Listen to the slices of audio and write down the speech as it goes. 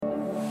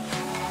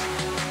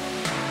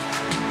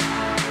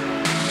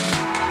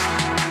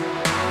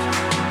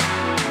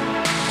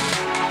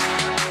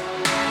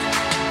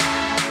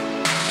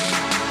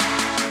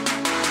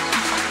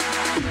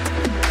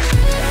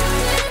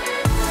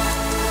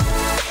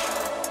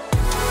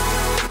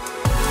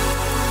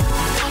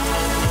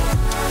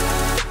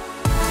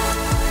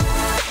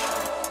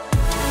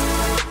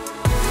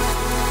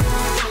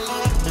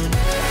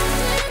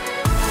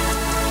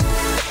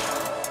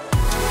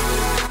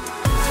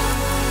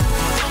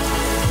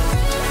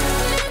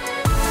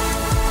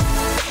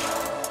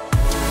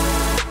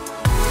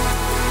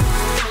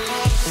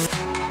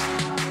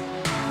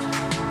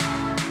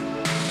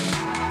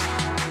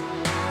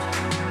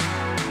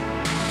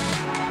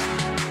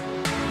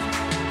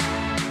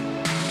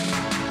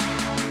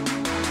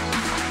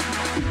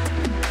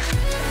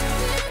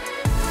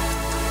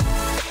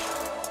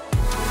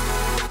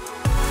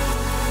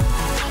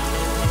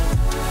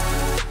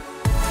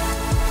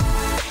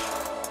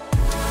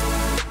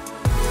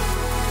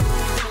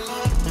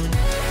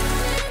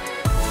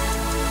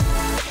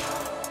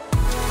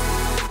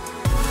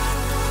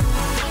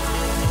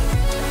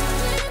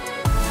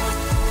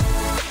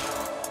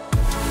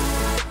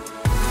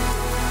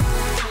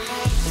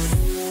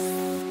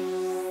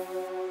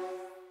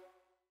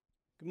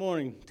Good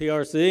morning,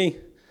 TRC.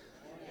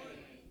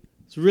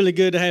 It's really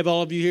good to have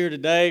all of you here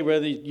today,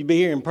 whether you be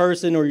here in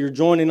person or you're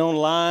joining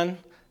online.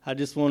 I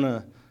just want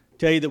to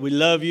tell you that we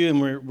love you and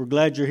we're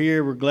glad you're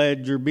here. We're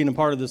glad you're being a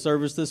part of the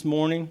service this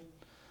morning.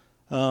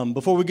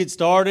 Before we get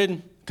started,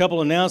 a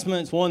couple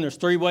announcements. One, there's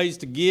 3 ways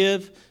to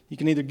give. You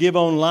can either give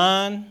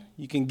online,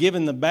 you can give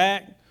in the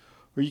back,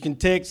 or you can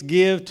text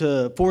give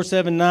to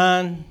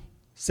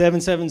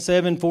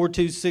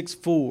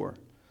 479-777-4264.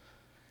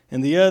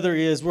 And the other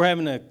is we're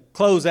having a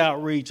close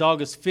outreach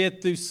August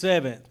 5th through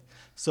 7th.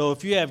 So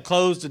if you have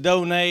clothes to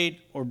donate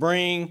or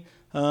bring,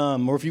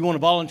 or if you want to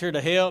volunteer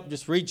to help,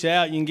 just reach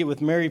out. You can get with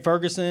Mary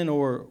Ferguson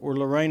or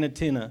EJ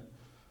Tena.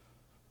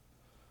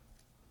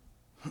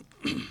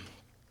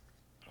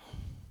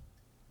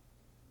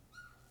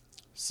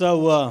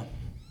 So I'm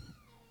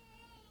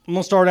going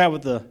to start out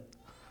with a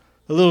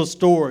little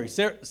story.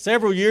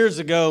 Several years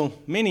ago,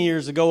 many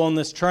years ago on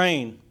this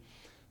train,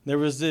 there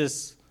was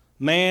this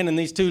man and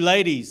these 2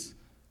 ladies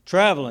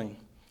traveling.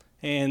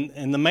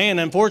 And the man,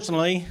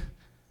 unfortunately,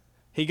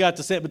 he got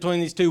to sit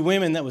between these 2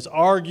 women that was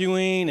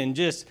arguing and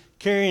just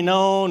carrying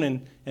on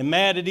and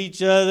mad at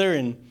each other.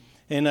 And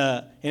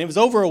it was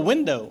over a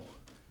window.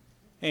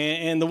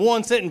 And the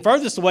one sitting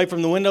furthest away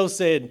from the window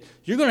said,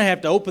 "You're going to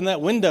have to open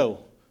that window.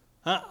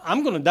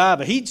 I'm going to die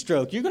of a heat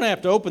stroke. You're going to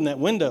have to open that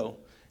window."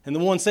 And the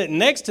one sitting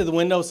next to the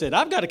window said,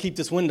 "I've got to keep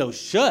this window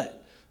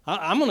shut.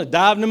 I'm going to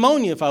die of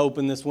pneumonia if I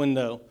open this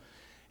window."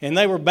 And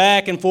they were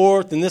back and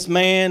forth, and this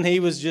man, he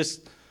was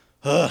just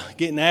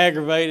getting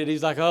aggravated.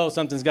 He's like, "Oh,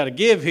 something's got to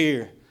give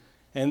here."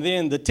 And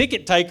then the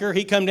ticket taker,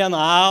 he come down the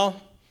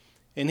aisle,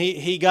 and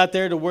he got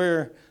there to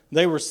where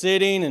they were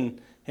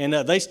sitting, and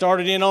they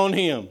started in on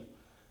him.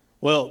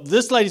 Well,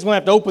 this lady's going to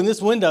have to open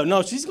this window.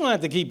 No, she's going to have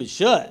to keep it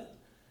shut.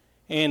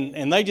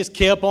 And they just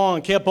kept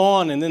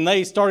on, and then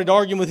they started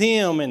arguing with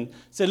him and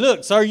said,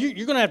 "Look, sir,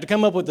 you're going to have to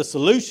come up with a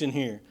solution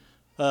here.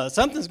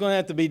 Something's going to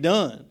have to be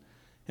done."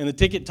 And the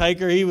ticket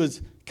taker, he was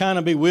kind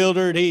of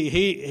bewildered.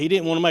 He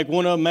didn't want to make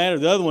one of them mad or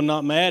the other one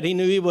not mad. He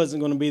knew he wasn't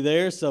going to be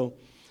there. So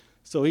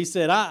he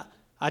said, I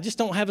just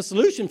don't have a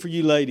solution for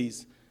you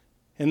ladies.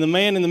 And the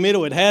man in the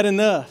middle had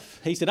enough.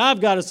 He said, "I've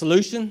got a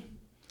solution."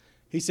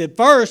 He said,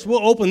 "First,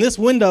 we'll open this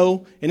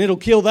window and it'll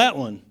kill that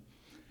one."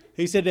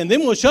 He said, "And then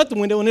we'll shut the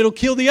window and it'll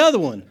kill the other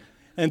one.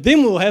 And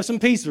then we'll have some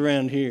peace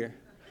around here."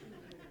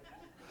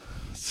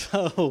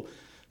 So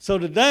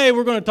today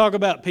we're going to talk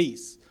about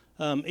peace.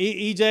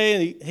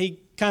 EJ, he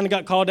kind of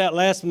got called out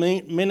last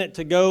minute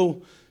to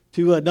go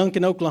to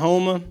Duncan,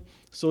 Oklahoma.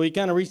 So he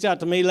kind of reached out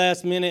to me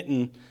last minute,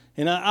 and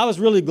I was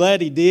really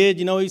glad he did.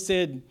 You know, he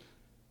said,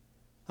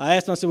 I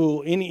asked him, I said,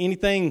 "Well,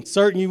 anything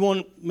certain you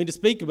want me to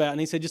speak about?" And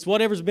he said, "Just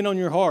whatever's been on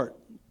your heart."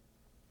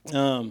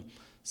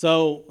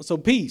 So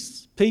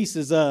peace. Peace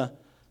is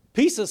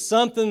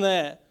something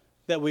that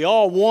we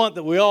all want,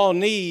 that we all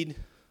need,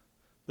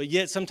 but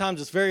yet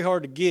sometimes it's very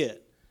hard to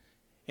get.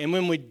 And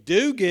when we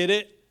do get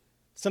it,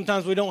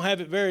 sometimes we don't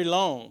have it very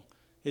long.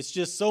 It's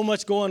just so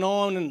much going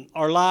on in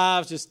our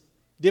lives, just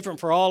different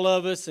for all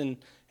of us, and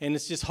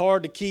it's just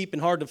hard to keep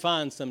and hard to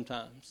find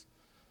sometimes.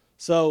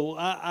 So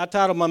I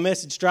titled my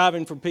message,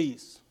 "Striving for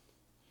Peace."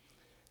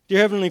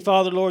 Dear Heavenly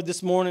Father, Lord,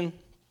 this morning,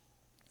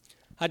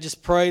 I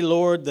just pray,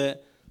 Lord,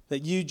 that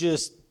you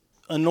just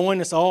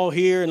anoint us all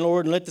here, and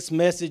Lord, and let this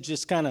message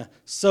just kind of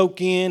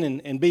soak in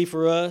and be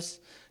for us.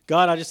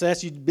 God, I just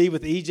ask you to be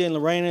with EJ and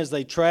Lorena as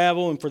they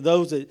travel, and for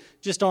those that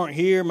just aren't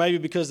here, maybe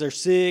because they're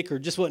sick or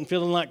just wasn't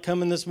feeling like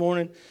coming this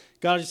morning,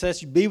 God, I just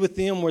ask you to be with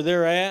them where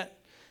they're at,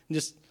 and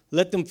just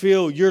let them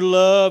feel your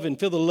love and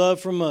feel the love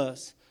from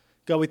us.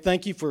 God, we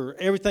thank you for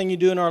everything you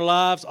do in our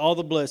lives, all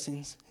the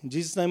blessings. In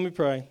Jesus' name we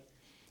pray.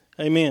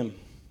 Amen.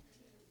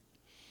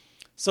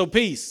 So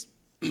peace.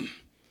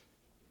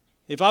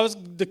 If I was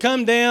to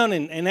come down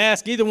and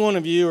ask either one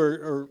of you,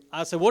 or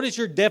I say, what is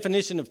your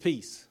definition of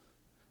peace?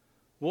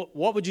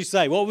 What would you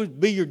say? What would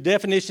be your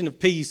definition of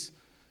peace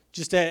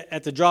just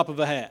at the drop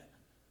of a hat?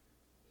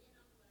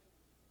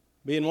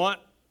 Being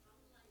what?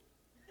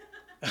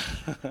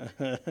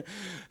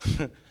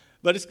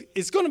 But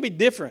it's going to be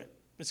different.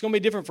 It's going to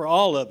be different for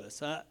all of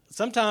us.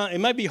 Sometimes it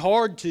might be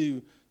hard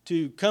to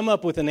come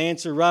up with an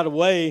answer right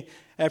away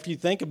after you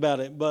think about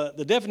it. But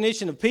the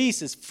definition of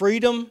peace is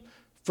freedom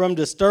from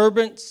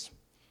disturbance,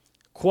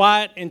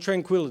 quiet, and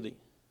tranquility.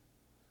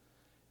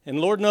 And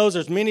Lord knows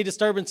there's many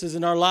disturbances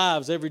in our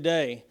lives every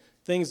day,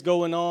 things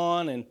going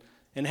on,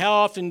 and how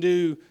often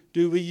do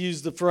we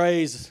use the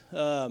phrase,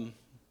 "Oh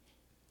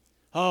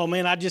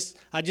man, I just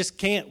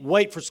can't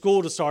wait for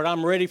school to start.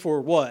 I'm ready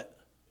for what?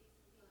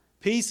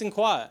 Peace and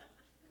quiet.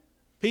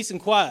 Peace and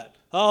quiet.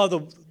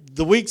 Oh,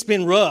 the week's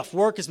been rough.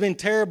 Work has been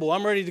terrible.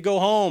 I'm ready to go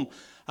home.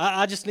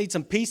 I just need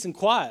some peace and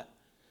quiet."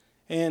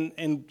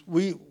 And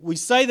we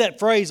say that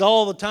phrase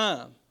all the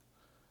time.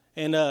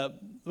 And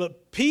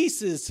but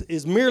peace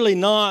is merely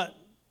not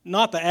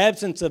the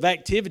absence of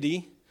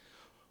activity,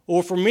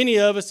 or for many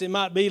of us, it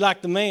might be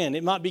like the man.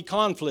 It might be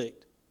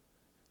conflict.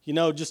 You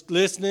know, just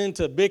listening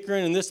to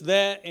bickering and this,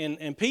 that.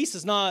 And peace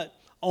is not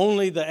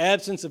only the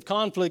absence of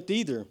conflict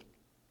either.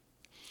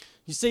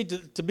 You see,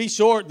 to be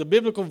short, the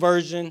biblical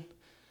version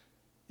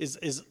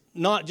is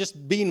not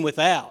just being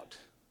without.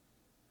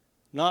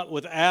 Not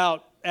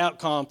without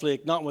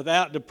conflict, not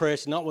without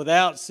depression, not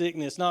without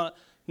sickness, not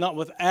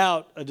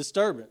without a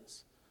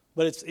disturbance.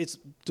 But it's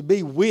to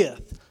be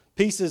with.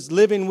 Peace is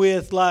living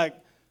with like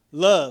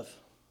love.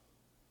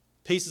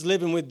 Peace is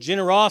living with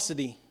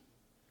generosity,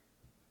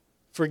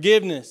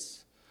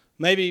 forgiveness,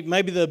 maybe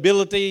the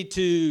ability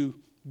to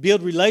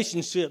build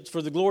relationships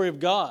for the glory of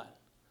God.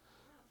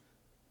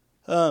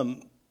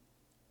 You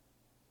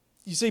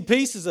see,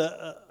 peace is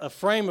a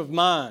frame of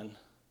mind.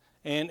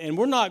 And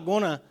we're not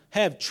going to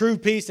have true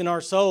peace in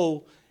our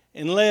soul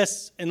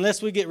unless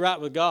we get right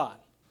with God.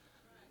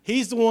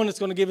 He's the one that's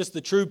going to give us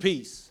the true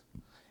peace.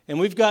 And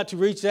we've got to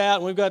reach out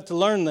and we've got to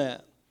learn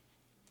that.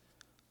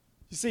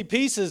 You see,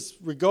 peace is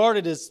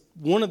regarded as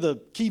one of the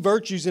key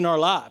virtues in our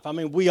life. I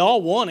mean, we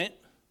all want it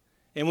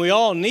and we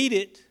all need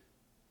it,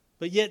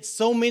 but yet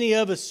so many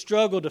of us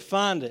struggle to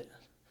find it.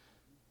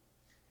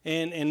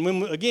 And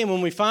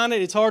when we find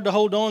it, it's hard to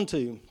hold on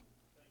to.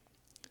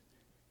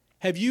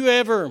 Have you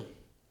ever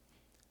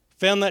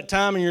found that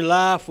time in your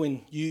life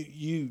when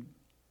you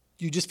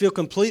just feel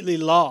completely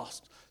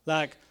lost?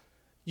 Like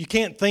you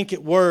can't think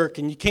at work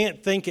and you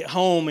can't think at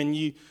home and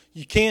you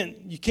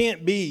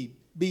can't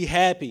be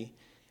happy.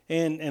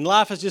 And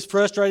life is just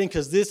frustrating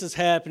because this is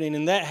happening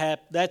and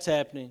that's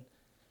happening.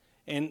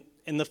 And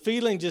the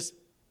feeling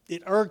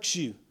it irks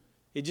you.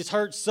 It just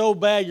hurts so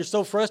bad. You're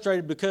so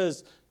frustrated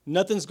because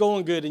nothing's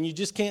going good and you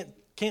just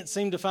can't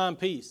seem to find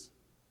peace.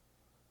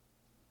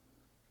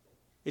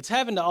 It's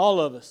happened to all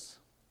of us.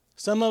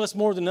 Some of us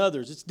more than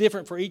others. It's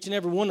different for each and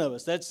every one of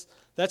us.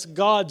 That's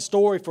God's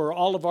story for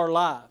all of our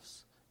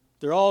lives.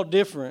 They're all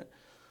different.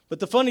 But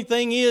the funny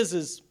thing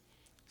is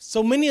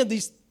so many of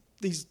these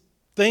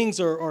things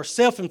are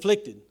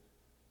self-inflicted.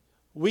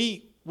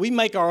 We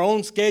make our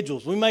own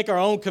schedules. We make our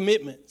own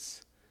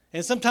commitments.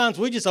 And sometimes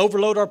we just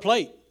overload our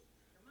plate.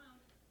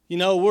 You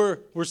know,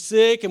 we're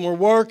sick and we're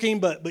working,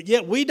 but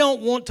yet we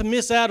don't want to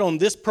miss out on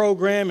this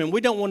program and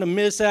we don't want to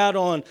miss out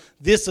on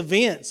this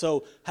event.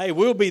 So, hey,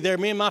 we'll be there.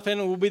 Me and my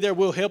family will be there.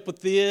 We'll help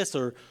with this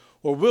or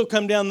we'll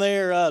come down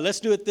there. Let's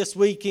do it this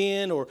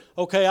weekend. Or,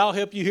 okay, I'll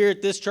help you here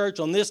at this church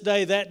on this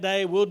day, that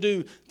day. We'll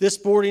do this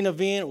sporting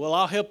event. Well,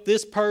 I'll help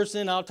this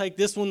person. I'll take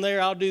this one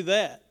there. I'll do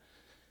that.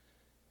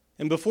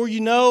 And before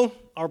you know,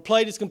 our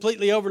plate is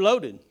completely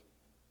overloaded.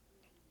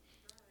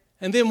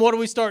 And then what do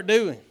we start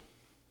doing?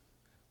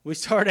 We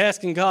start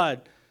asking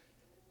God,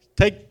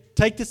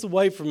 take this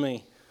away from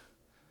me.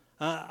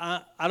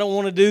 I don't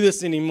want to do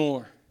this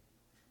anymore.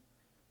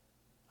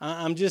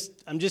 I'm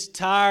just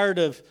tired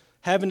of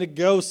having to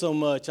go so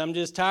much. I'm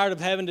just tired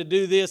of having to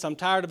do this. I'm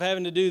tired of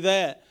having to do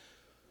that.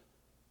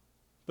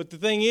 But the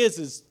thing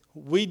is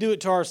we do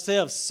it to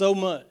ourselves so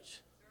much.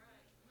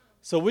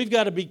 So we've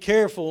got to be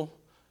careful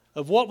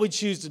of what we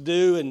choose to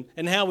do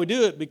and how we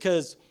do it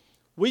because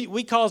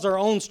we cause our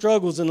own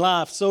struggles in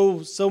life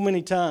so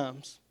many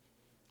times.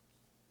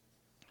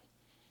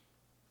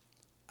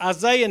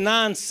 Isaiah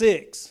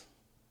 9:6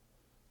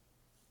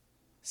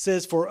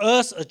 says, "For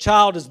us a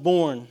child is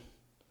born,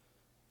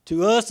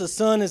 to us a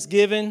son is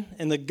given,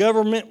 and the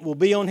government will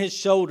be on his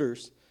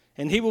shoulders,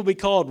 and he will be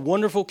called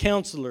Wonderful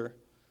Counselor,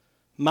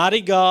 Mighty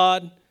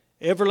God,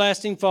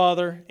 Everlasting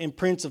Father, and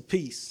Prince of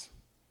Peace."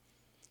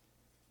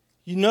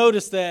 You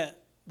notice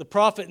that the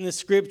prophet in this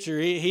scripture,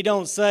 he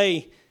don't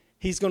say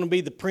he's going to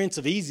be the Prince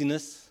of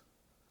Easiness,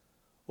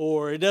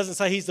 or it doesn't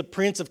say he's the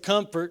Prince of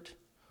Comfort,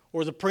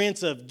 or the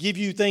Prince of give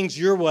you things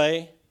your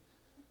way,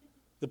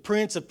 the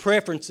Prince of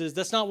Preferences.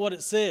 That's not what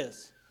it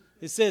says.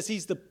 It says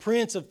he's the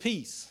Prince of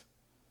Peace.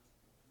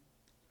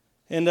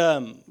 And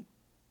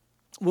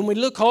when we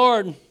look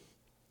hard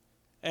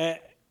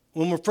at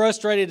when we're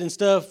frustrated and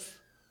stuff,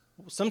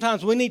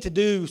 sometimes we need to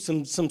do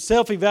some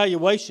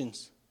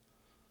self-evaluations.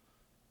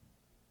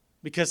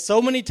 Because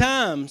so many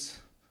times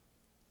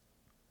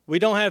we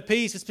don't have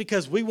peace, it's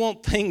because we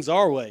want things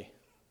our way.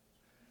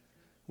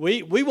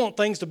 We want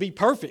things to be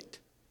perfect.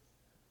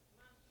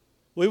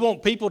 We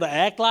want people to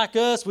act like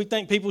us. We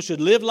think people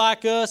should live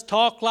like us,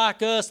 talk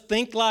like us,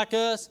 think like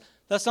us.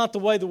 That's not the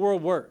way the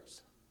world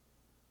works.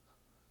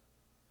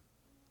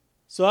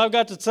 So I've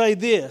got to say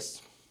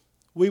this.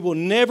 We will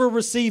never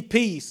receive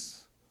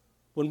peace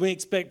when we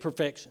expect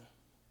perfection.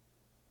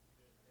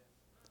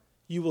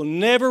 You will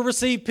never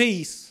receive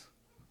peace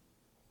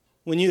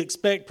when you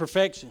expect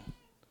perfection.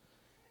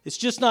 It's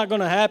just not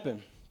going to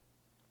happen.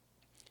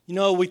 You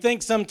know, we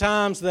think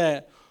sometimes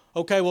that,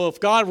 okay, well, if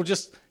God will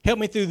just help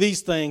me through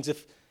these things,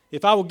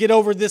 if I will get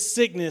over this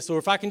sickness, or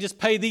if I can just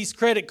pay these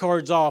credit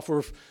cards off,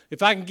 or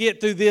if I can get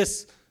through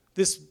this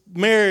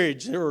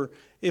marriage, or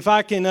if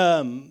I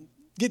can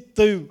get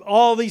through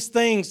all these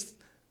things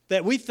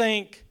that we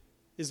think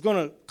is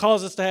going to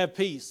cause us to have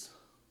peace,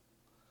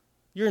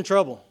 you're in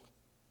trouble.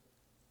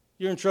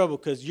 You're in trouble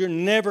because you're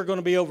never going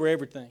to be over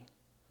everything.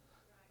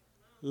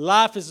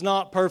 Life is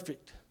not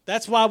perfect.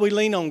 That's why we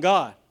lean on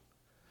God.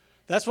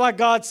 That's why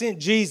God sent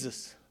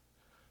Jesus,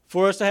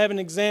 for us to have an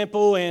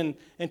example and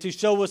to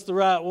show us the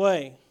right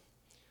way.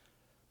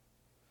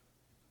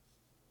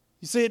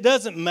 You see, it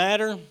doesn't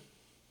matter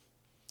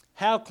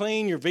how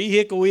clean your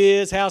vehicle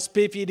is, how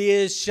spiffy it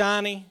is,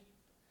 shiny.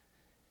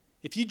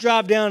 If you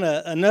drive down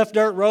enough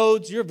dirt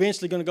roads, you're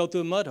eventually going to go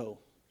through a mud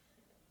hole.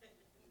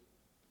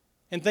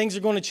 And things are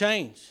going to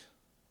change.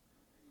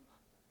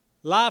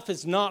 Life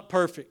is not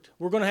perfect.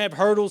 We're going to have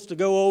hurdles to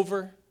go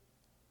over.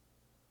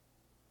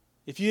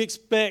 If you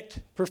expect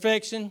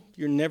perfection,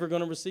 you're never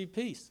going to receive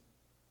peace.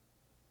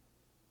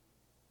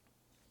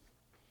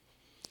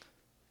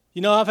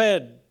 You know, I've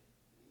had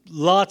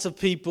lots of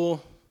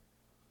people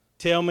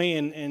tell me,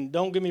 and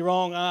don't get me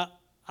wrong,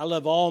 I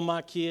love all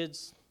my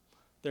kids.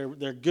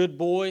 They're good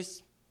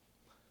boys.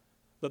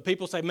 But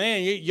people say,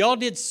 man, y'all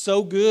did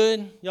so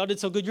good. Y'all did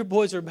so good. Your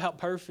boys are about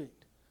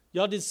perfect.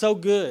 Y'all did so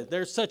good.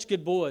 They're such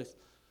good boys.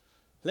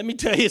 Let me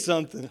tell you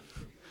something.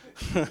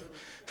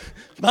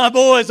 My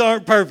boys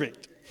aren't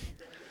perfect.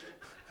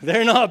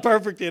 They're not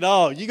perfect at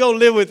all. You go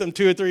live with them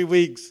 2 or 3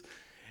 weeks,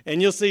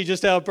 and you'll see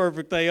just how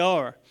perfect they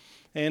are.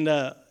 And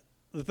the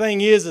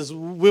thing is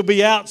we'll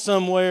be out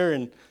somewhere,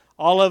 and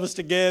all of us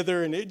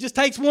together, and it just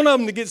takes one of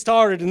them to get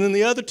started, and then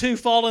the other 2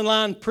 fall in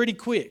line pretty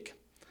quick.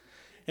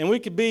 And we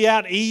could be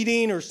out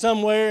eating or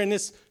somewhere, and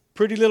this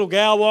pretty little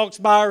gal walks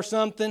by or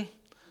something.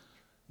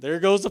 There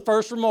goes the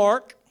first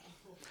remark.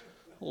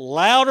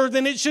 Louder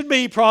than it should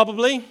be,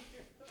 probably.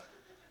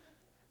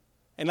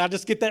 And I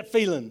just get that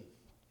feeling.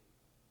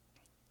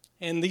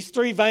 And these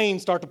 3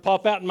 veins start to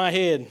pop out in my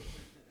head.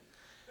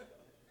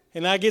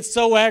 And I get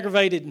so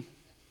aggravated.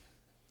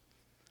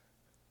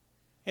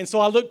 And so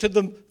I look to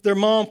their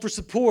mom for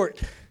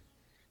support.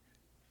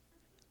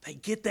 They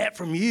get that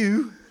from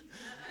you?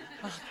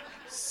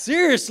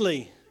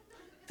 Seriously,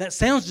 that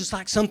sounds just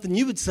like something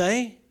you would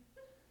say.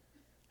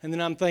 And then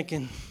I'm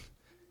thinking,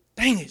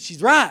 dang it, she's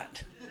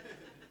right.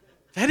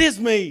 That is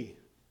me.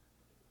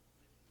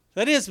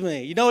 That is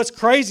me. You know, it's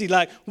crazy.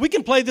 Like, we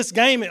can play this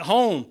game at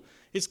home.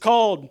 It's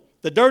called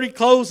the dirty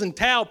clothes and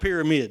towel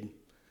pyramid.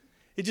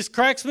 It just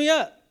cracks me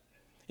up.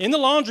 In the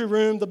laundry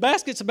room, the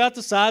basket's about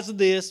the size of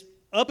this,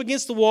 up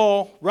against the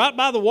wall, right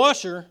by the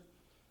washer.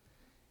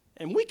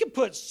 And we can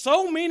put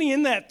so many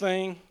in that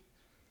thing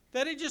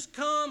that it just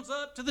comes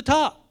up to the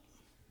top.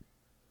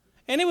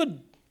 And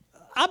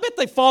I bet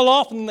they fall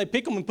off and then they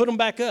pick them and put them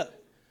back up.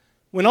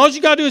 When all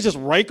you got to do is just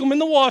rake them in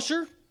the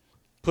washer,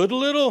 put a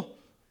little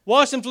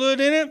washing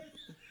fluid in it,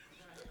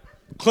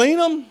 clean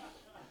them.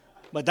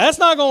 But that's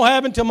not going to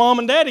happen until Mom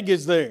and Daddy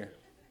gets there.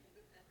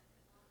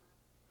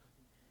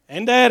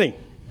 And Daddy.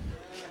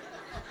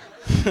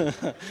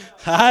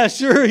 I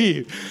assure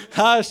you.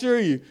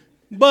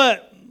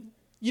 But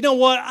you know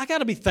what? I got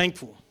to be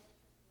thankful.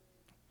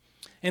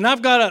 And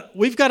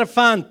we've got to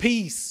find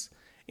peace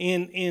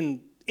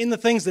in the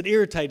things that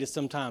irritate us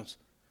sometimes.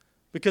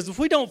 Because if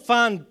we don't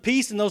find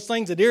peace in those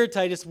things that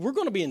irritate us, we're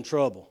going to be in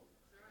trouble.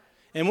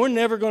 And we're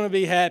never going to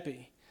be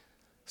happy.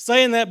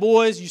 Saying that,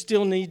 boys, you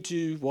still need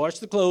to wash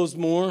the clothes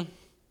more,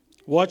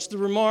 watch the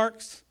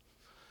remarks.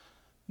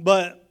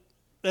 But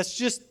that's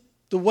just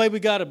the way we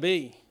got to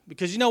be.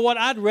 Because you know what?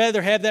 I'd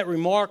rather have that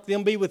remark,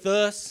 them be with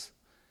us,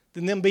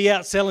 than them be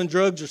out selling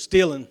drugs or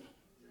stealing.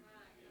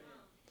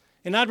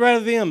 And I'd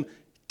rather them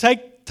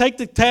take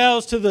the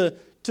towels to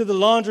the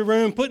laundry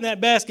room, put in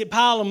that basket,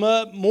 pile them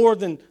up, more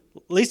than,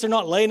 at least they're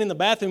not laying in the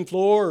bathroom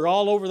floor or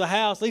all over the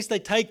house. At least they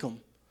take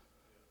them.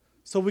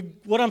 So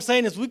what I'm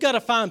saying is we've got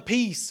to find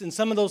peace in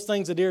some of those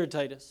things that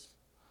irritate us.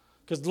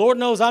 Because the Lord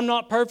knows I'm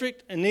not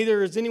perfect, and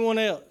neither is anyone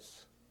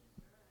else.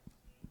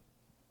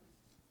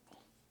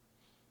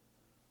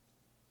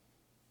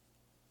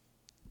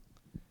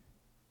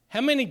 How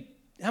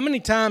many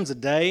times a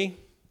day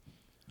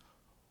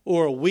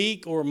or a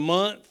week or a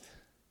month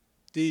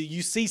do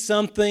you see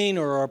something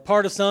or are a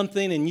part of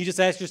something and you just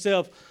ask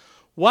yourself,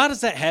 why does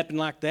that happen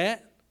like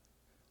that?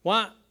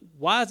 Why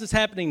is this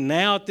happening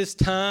now at this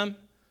time?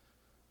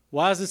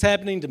 Why is this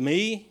happening to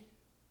me?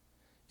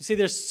 You see,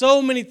 there's so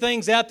many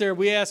things out there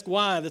we ask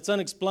why that's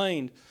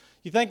unexplained.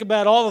 You think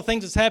about all the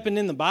things that's happened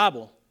in the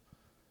Bible.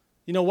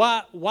 You know,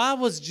 why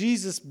was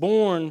Jesus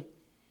born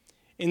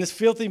in this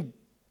filthy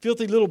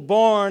little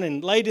barn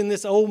and laid in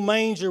this old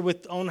manger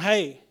on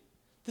hay?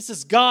 This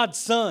is God's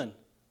son.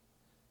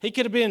 He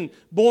could have been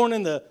born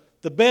in the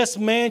best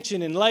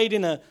mansion and laid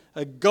in a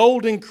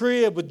golden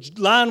crib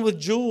lined with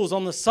jewels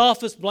on the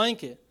softest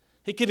blanket.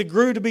 He could have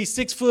grew to be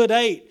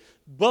 6'8",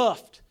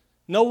 buffed.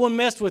 No one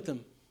messed with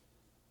him.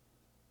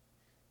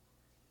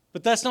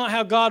 But that's not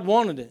how God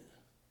wanted it.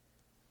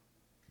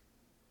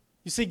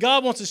 You see,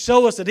 God wants to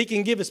show us that He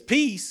can give us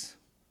peace,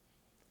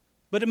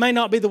 but it may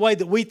not be the way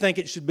that we think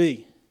it should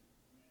be.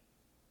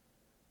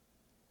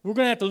 We're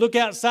going to have to look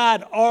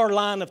outside our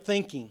line of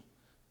thinking,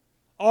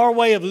 our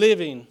way of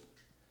living,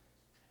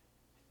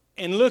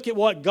 and look at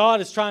what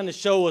God is trying to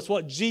show us,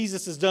 what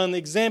Jesus has done, the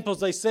examples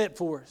they set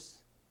for us.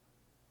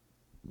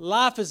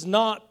 Life is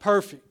not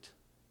perfect.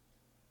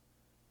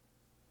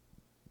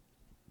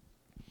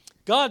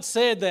 God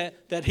said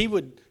that He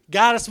would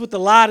guide us with the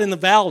light in the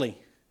valley.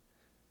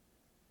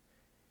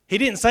 He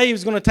didn't say He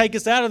was going to take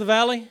us out of the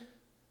valley.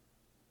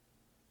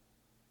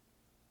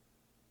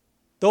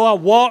 Though I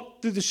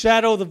walk through the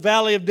shadow of the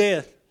valley of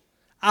death,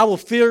 I will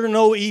fear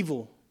no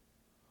evil.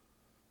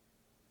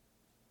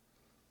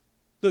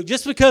 Look,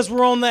 just because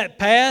we're on that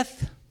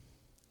path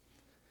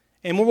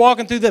and we're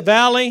walking through the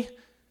valley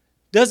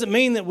doesn't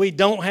mean that we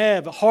don't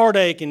have a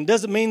heartache, and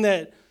doesn't mean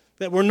that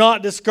we're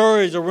not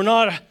discouraged or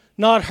we're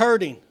not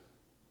hurting.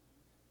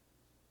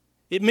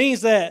 It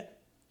means that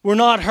we're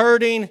not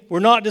hurting, we're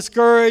not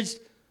discouraged,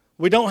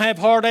 we don't have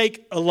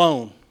heartache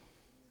alone.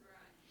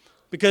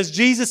 Because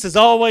Jesus is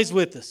always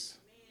with us.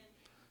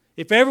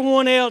 If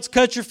everyone else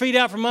cuts your feet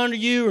out from under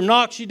you or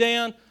knocks you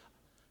down,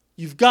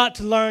 you've got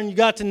to learn, you've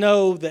got to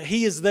know that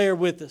He is there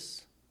with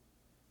us.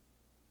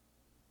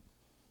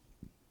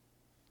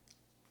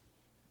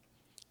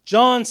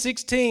 John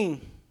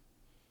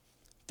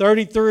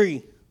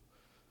 16:33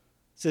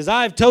 says,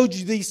 I have told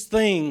you these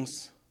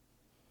things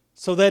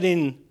so that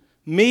in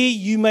me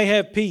you may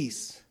have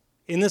peace.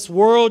 In this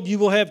world you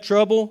will have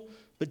trouble,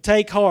 but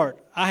take heart,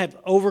 I have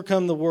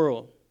overcome the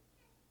world.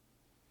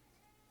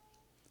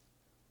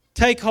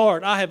 Take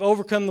heart, I have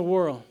overcome the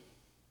world.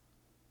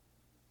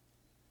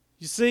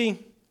 You see,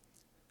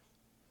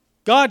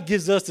 God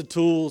gives us the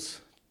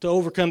tools to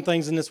overcome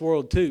things in this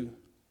world too.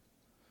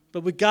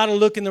 But we've got to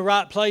look in the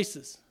right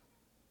places.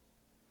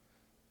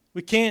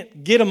 We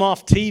can't get them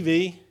off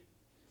TV.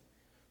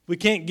 We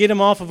can't get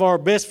them off of our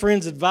best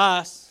friend's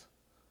advice.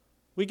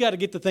 We got to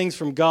get the things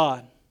from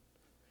God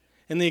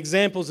and the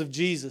examples of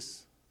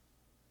Jesus.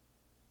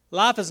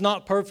 Life is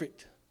not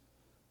perfect.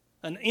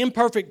 An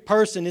imperfect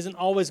person isn't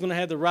always going to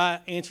have the right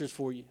answers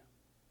for you.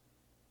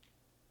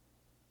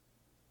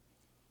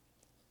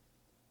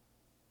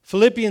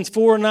 Philippians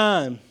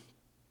 4:9,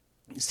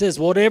 it says,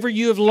 whatever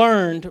you have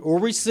learned or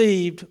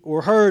received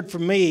or heard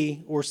from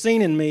me or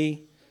seen in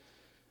me,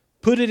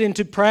 put it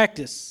into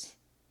practice,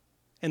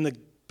 and the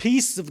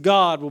peace of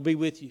God will be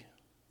with you.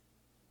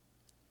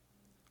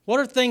 What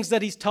are things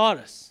that He's taught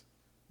us?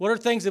 What are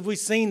things that we've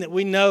seen that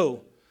we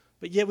know,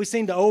 but yet we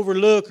seem to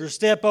overlook or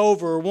step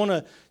over or want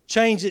to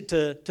change it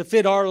to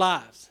fit our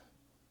lives?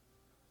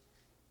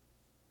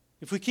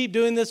 If we keep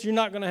doing this, you're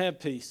not going to have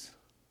peace.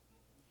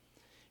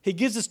 He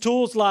gives us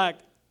tools like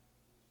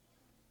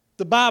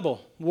the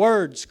Bible,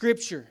 Word,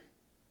 Scripture,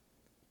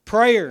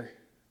 prayer,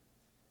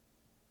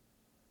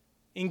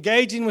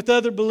 engaging with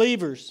other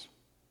believers,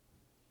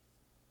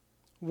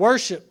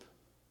 worship.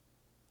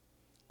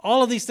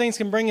 All of these things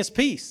can bring us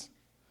peace.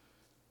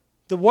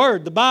 The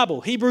Word, the Bible,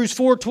 Hebrews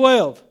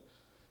 4:12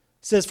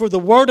 says, for the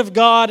Word of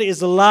God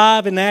is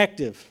alive and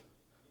active,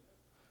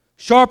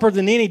 sharper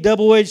than any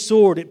double-edged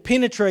sword. It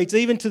penetrates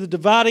even to the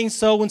dividing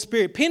soul and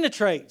spirit.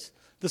 Penetrates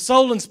the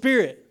soul and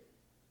spirit.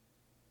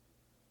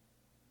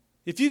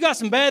 If you got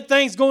some bad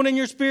things going in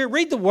your spirit,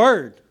 read the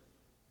Word.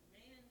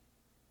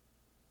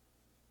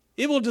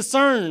 It will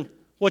discern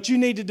what you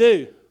need to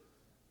do.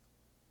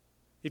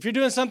 If you're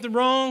doing something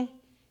wrong,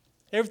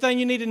 everything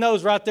you need to know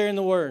is right there in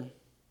the Word.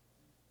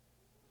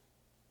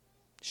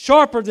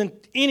 Sharper than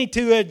any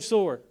two-edged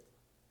sword.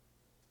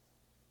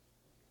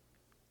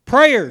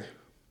 Prayer.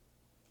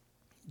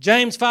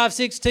 James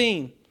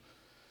 5:16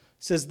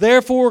 says,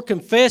 therefore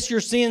confess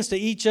your sins to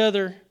each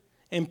other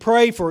and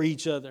pray for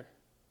each other.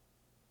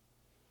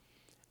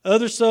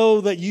 Others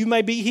so that you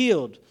may be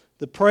healed.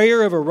 The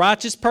prayer of a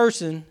righteous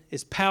person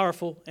is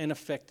powerful and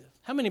effective.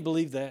 How many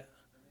believe that?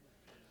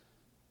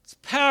 It's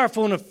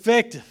powerful and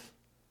effective.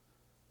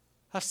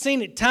 I've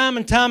seen it time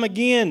and time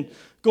again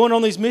going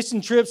on these mission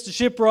trips to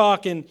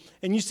Shiprock,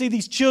 and you see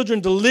these children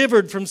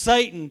delivered from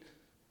Satan,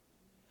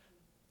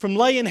 from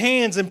laying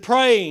hands and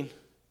praying.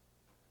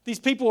 These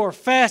people are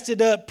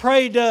fasted up,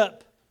 prayed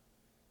up,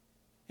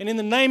 and in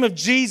the name of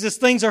Jesus,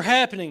 things are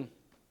happening.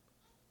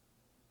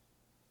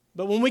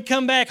 But when we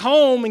come back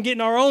home and get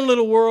in our own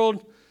little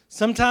world,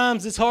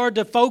 sometimes it's hard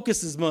to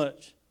focus as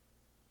much.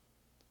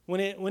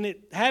 When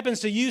it happens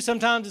to you,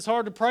 sometimes it's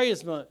hard to pray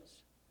as much.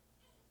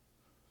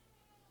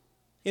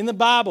 In the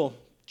Bible,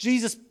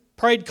 Jesus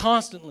prayed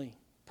constantly.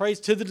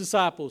 Prays to the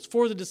disciples,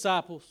 for the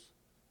disciples.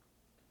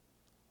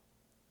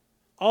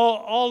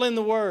 All in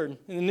the Word,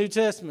 in the New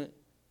Testament.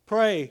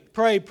 Pray,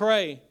 pray,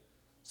 pray.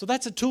 So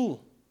that's a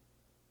tool.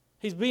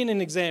 He's being an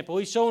example.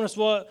 He's showing us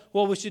what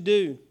we should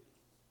do.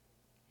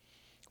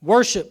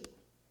 Worship.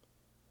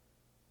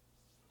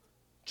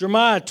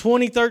 Jeremiah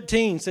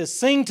 20:13 says,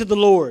 sing to the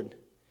Lord.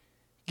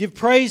 Give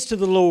praise to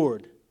the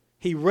Lord.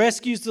 He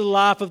rescues the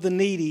life of the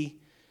needy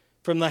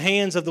from the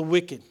hands of the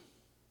wicked.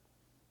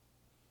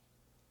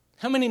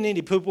 How many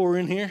needy people are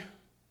in here?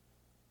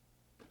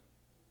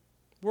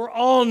 We're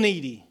all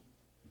needy.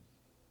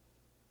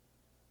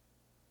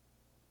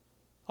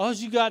 All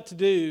you got to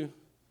do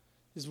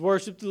is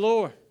worship the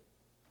Lord.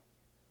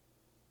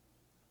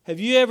 Have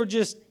you ever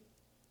just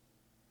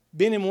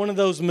been in one of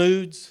those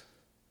moods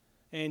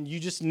and you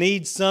just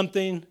need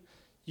something?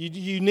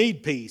 You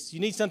need peace. You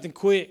need something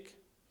quick.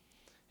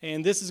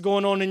 And this is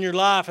going on in your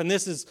life, and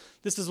this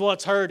is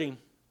what's hurting.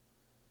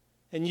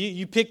 And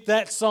you pick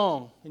that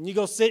song and you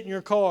go sit in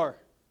your car.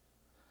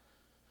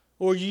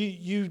 Or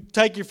you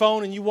take your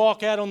phone and you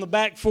walk out on the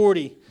back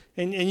 40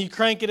 and you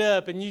crank it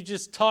up and you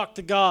just talk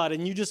to God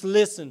and you just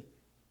listen.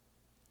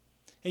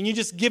 And you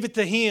just give it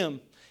to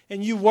Him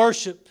and you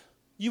worship.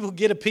 You will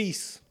get a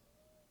peace.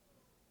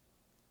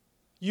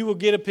 you will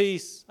get a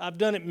peace. I've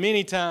done it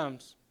many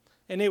times,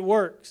 and it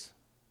works.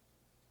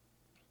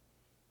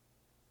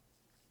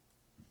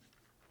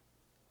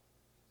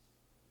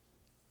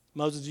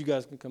 Moses, you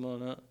guys can come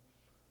on up.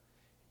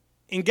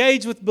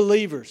 Engage with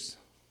believers.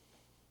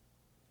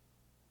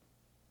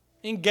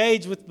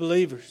 Engage with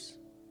believers.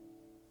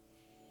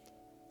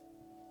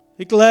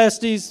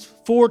 Ecclesiastes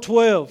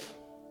 4:12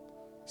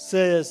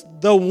 says,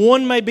 though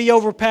one may be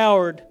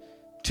overpowered,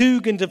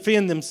 two can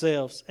defend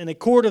themselves, and a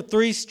cord of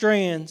 3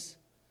 strands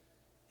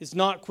is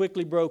not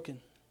quickly broken.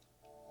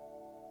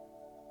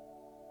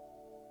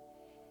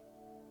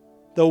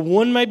 Though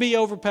one may be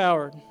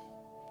overpowered,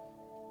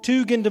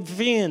 two can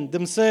defend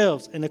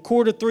themselves, and a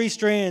cord of 3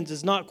 strands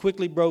is not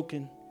quickly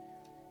broken.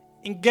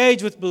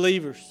 Engage with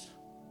believers.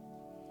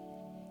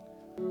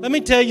 Let me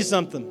tell you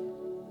something.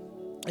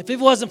 If it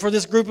wasn't for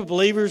this group of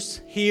believers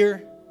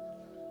here,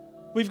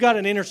 we've got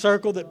an inner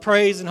circle that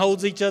prays and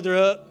holds each other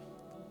up.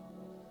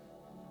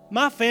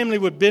 My family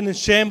would have been in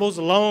shambles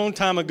a long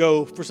time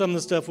ago for some of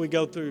the stuff we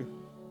go through.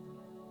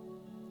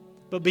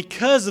 But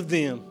because of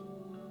them,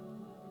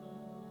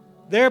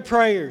 their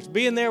prayers,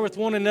 being there with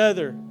one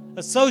another,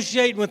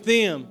 associating with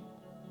them,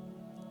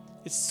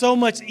 it's so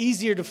much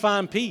easier to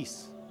find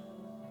peace.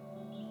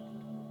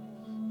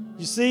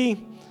 You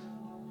see,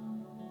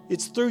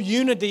 it's through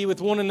unity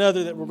with one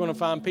another that we're going to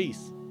find peace.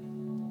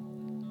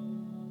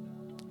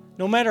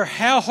 No matter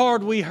how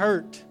hard we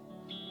hurt,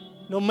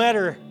 no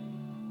matter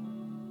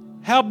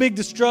how big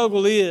the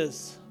struggle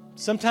is,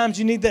 sometimes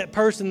you need that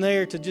person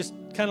there to just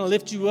kind of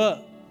lift you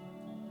up.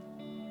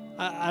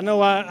 I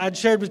know I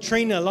shared with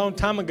Trina a long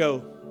time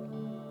ago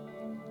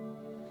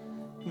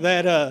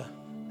that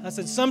I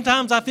said,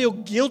 sometimes I feel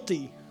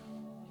guilty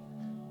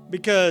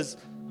because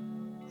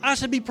I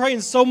should be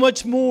praying so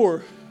much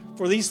more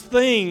for these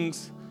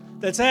things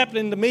that's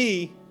happening to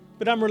me,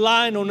 but I'm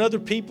relying on other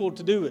people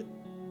to do it.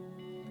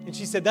 And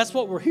she said, that's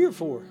what we're here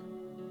for.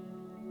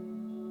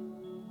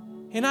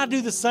 And I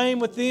do the same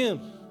with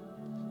them.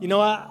 You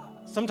know,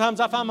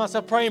 sometimes I find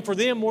myself praying for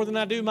them more than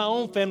I do my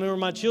own family or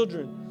my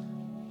children.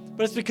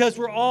 But it's because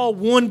we're all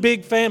one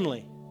big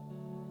family.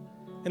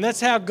 And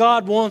that's how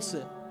God wants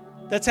it.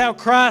 That's how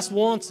Christ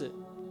wants it.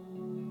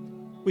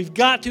 We've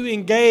got to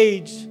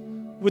engage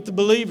with the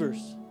believers.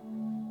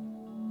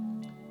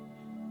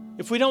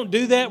 If we don't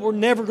do that, we're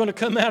never going to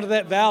come out of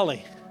that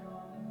valley.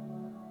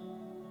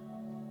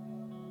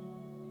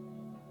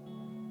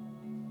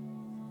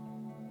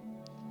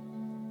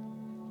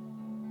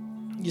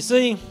 You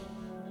see,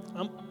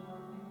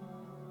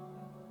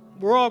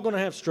 we're all going to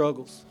have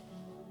struggles.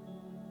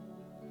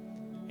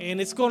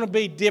 And it's going to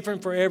be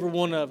different for every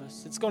one of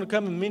us. It's going to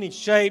come in many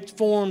shapes,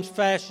 forms,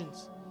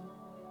 fashions.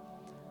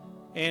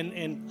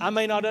 And I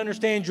may not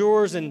understand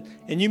yours, and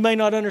you may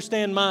not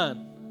understand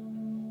mine.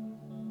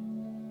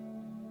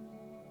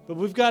 But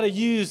we've got to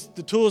use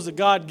the tools that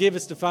God gives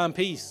us to find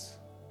peace.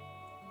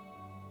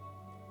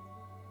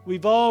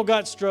 We've all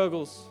got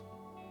struggles.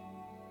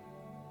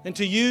 And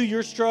to you,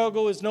 your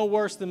struggle is no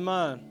worse than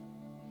mine.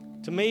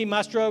 To me,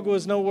 my struggle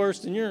is no worse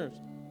than yours.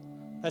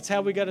 That's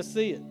how we got to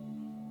see it.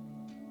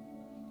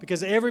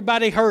 Because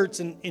everybody hurts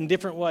in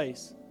different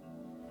ways.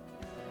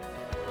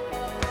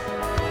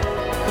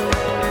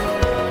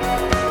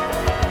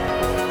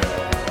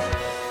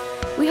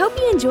 We hope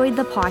you enjoyed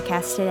the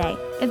podcast today.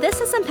 If this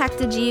has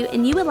impacted you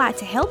and you would like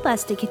to help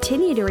us to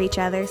continue to reach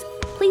others,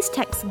 please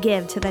text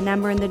GIVE to the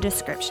number in the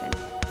description.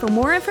 For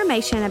more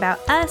information about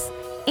us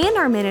and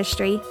our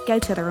ministry, go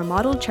to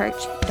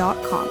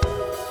theremodeledchurch.com.